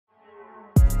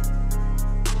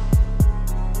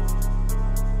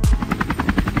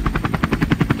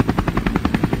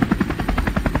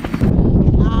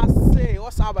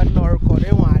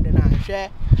share.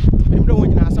 We don't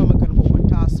want to some can go on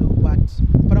tasso,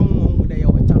 but I'm they are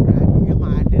I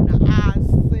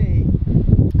say.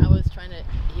 I was trying to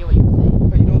hear what you were saying.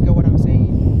 But you don't get what I'm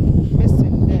saying.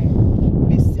 Missing there.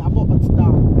 Miss about what's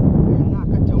down. And I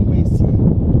can't tell me see.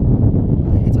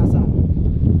 It's us.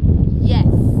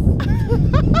 Yes.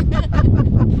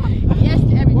 Yes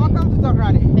to everything. Welcome to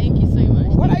Laurriette. Thank you so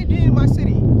much. What are you doing in my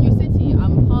city? Your city,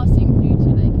 I'm passing through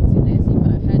to like Tunisia,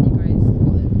 but I've heard you guys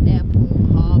got an airport,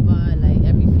 harbour, like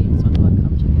everything, so I thought I'd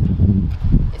come check it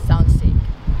out. It sounds sick.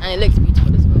 And it looks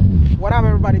beautiful as well. What up,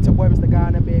 everybody? It's your boy Mr.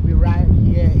 Ghana, baby, right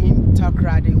here in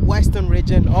Laurriette, western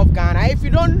region of Ghana. If you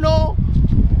don't know,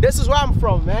 this is where I'm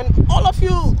from, man.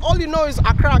 All you know is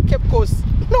Accra, Cape Coast.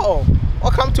 No,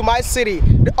 welcome to my city,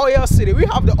 the oil city. We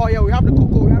have the oil, we have the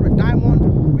cocoa, we have the diamond,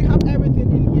 we have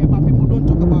everything in here, but people don't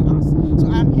talk about us. So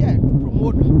I'm here to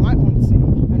promote my own city.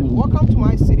 And welcome to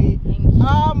my city.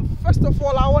 First of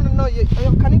all, I want to know,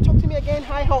 can you talk to me again?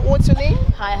 Hi, what's your name?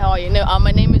 Hi, how are you? No,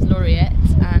 my name is Laurriette,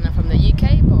 and I'm from the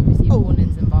UK, but obviously born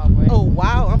in Zimbabwe. Oh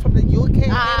wow, I'm from the UK.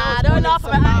 I don't know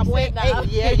from Zimbabwe. Hey,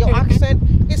 yeah, your accent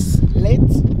is lit,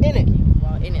 innit?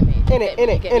 Well, in it, mate. You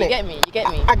get me.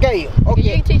 I get you.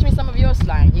 Okay. You teach me some of your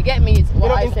slang. You get me? It's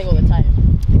what I say all the time.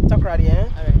 In Laurriette, yeah?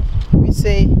 Alright. We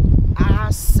say,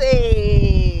 I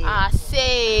say.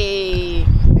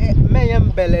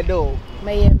 Mayem Beledo.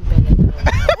 Mayem Beledo.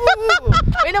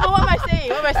 Wait, no, but what am I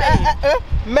saying?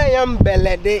 Mayem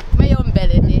Belede. Mayem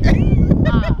Belede.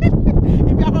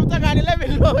 If you're from Laurriette, let me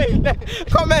know in the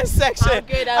comment section.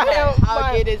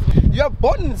 How good is You're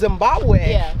born in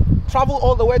Zimbabwe. Yeah. Traveled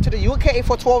all the way to the UK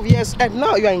for 12 years, and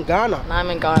now you're in Ghana. I'm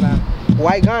in Ghana.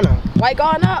 Why Ghana? Why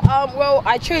Ghana? Well,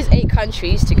 I chose 8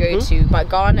 countries to go to, but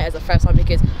Ghana is the first one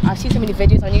because I've seen so many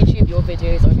videos on YouTube, your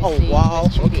videos, obviously. Oh wow,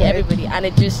 okay. Everybody, and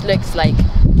it just looks like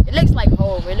home. It looks like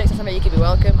somewhere you could be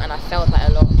welcome, and I felt that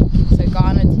a lot. So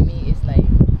Ghana to me is like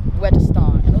where to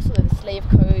start, and also the Slave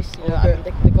Coast, you know, I mean,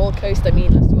 the Gold Coast. I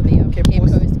mean, that's all the Cape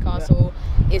Coast Castle.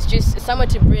 Yeah. It's just somewhere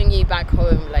to bring you back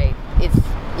home. Like it's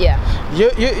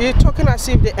You're talking as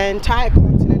if the entire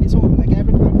continent is home, like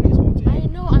every country is home to you. I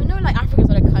know, like Africa's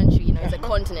not a country, you know, it's a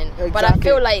continent. Exactly. But I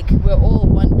feel like we're all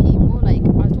one people. Like I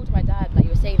was talking to my dad, like he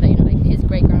was saying that, you know, like his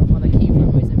great grandfather came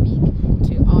from Mozambique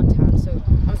to our town. So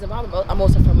I'm Zimbabwean, I'm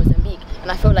also from Mozambique,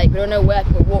 and I feel like we don't know where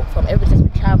people walk from. Everybody's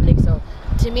been traveling, so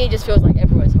to me it just feels like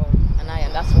everywhere's home, and I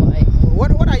am. That's what I.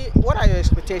 What are your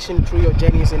expectations through your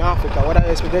journeys in Africa? What are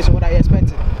your expectations? What are you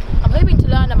expecting? I'm hoping to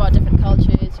learn about different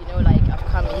cultures. You know, like I've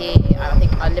come here, and I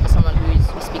think I live with someone who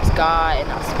speaks Ga, and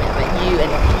I've spoken like you,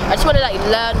 and I just want to like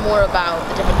learn more about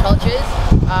the different cultures.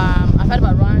 I've heard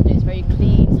about Rwanda, it's very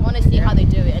clean, so I want to see how they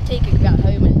do it and take it back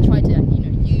home and try to, you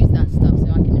know, use that stuff so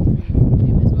I can improve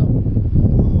him as well.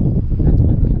 That's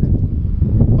what I've heard.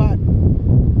 But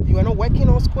you are not working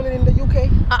or schooling in the UK?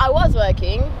 I was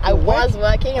working. I was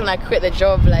working, and I quit the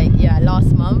job like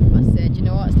last month. I said, you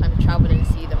know what, it's time to travel and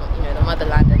see the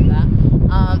motherland and that.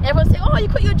 Everyone say, oh, you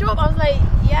quit your job. I was like,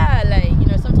 yeah, like, you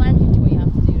know, sometimes you do what you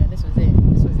have to do, and this was it.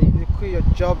 You quit your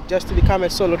job just to become a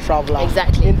solo traveler.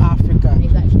 Exactly. In Africa.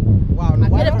 Exactly. Wow. I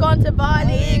could have gone to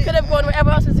Bali, could have gone wherever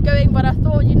else was going, but I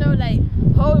thought, you know, like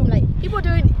home, like people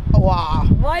doing. Wow.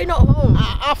 Why not home?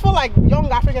 I feel like young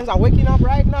Africans are waking up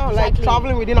right now, exactly. Like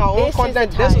traveling within our own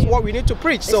content. This is what we need to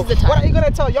preach. So what are you going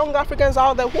to tell young Africans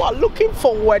out there who are looking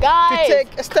forward to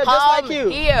take a step just like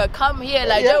you? Come here,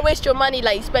 like don't waste your money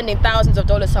like spending thousands of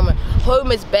dollars somewhere.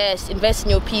 Home is best. Invest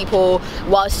in your people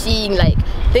while seeing, like,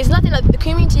 there's nothing like the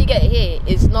community you get here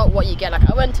is not what you get. Like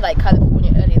I went to like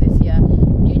California earlier this year.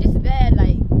 You're just there,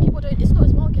 like people don't. It's not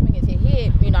as welcoming as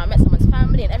here. You know, I met someone's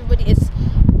family and everybody is.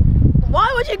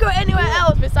 Why would you go anywhere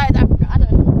else besides Africa? I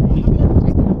don't know. I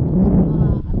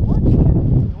want to go.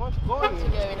 You want to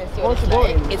go in and see what it's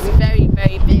like. It's very,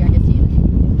 very big. I can see it.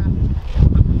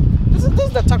 This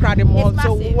is the Laurriette Mall.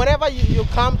 So massive. whenever you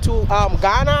come to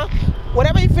Ghana,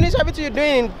 whenever you finish everything you're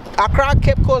doing in Accra,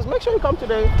 Cape Coast, make sure you come to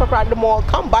the Laurriette Mall.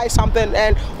 Come buy something,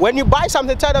 and when you buy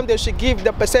something, tell them they should give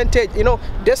the percentage, you know,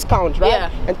 discount, right? Yeah.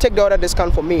 And take the other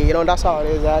discount for me. You know, that's how it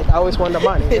is. I always want the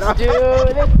money. Let's do.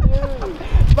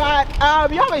 But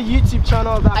you have a YouTube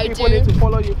channel that people need to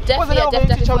follow you. What's the name of your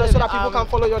YouTube channel so that people can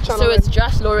follow your channel? So it's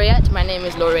just Laurriette. My name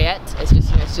is Laurriette. It's just,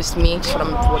 you know, it's just me, just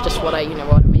what I, you know,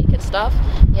 what I make and stuff.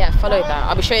 Yeah, follow that.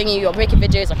 I'll be showing you. I'll be making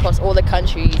videos across all the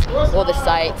countries, all the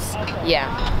sites. Yeah,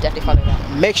 definitely follow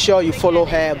that. Make sure you follow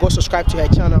her. Go subscribe to her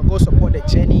channel. Go support the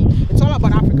journey. It's all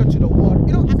about Africa to the world.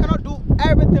 You know, I cannot do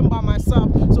everything by myself.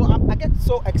 So I get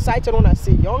so excited when I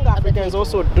see young Africans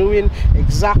also doing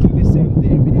exactly the same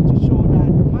thing. We need to show that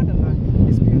the motherland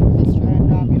is beautiful.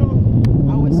 And you know,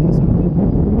 I always say something.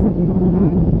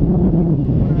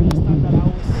 When I understand that, I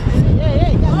always say,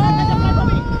 hey,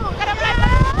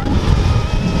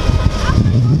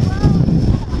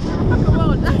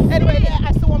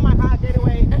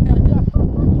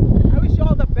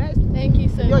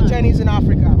 journeys in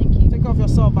Africa. Thank you. Take care of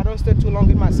yourself, but don't stay too long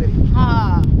in my city.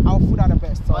 Ah, Our food are the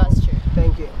best. So well, that's true.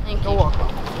 Thank you.